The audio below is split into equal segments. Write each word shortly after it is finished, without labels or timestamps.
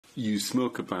You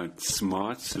spoke about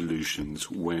smart solutions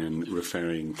when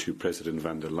referring to President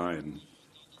von der Leyen.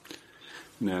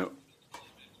 Now,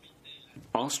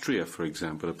 Austria, for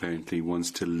example, apparently wants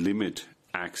to limit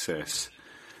access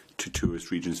to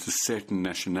tourist regions to certain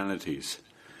nationalities.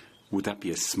 Would that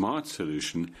be a smart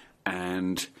solution?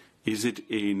 And is it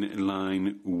in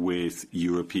line with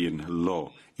European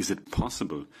law? Is it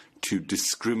possible to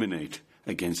discriminate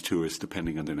against tourists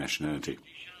depending on their nationality?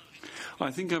 I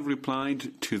think I've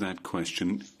replied to that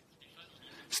question,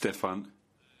 Stefan.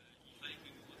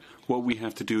 What we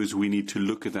have to do is we need to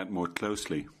look at that more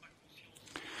closely.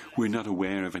 We're not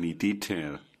aware of any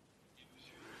detail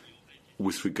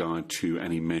with regard to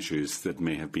any measures that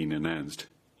may have been announced.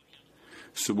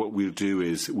 So what we'll do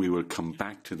is we will come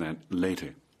back to that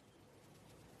later.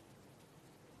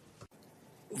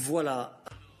 Voilà.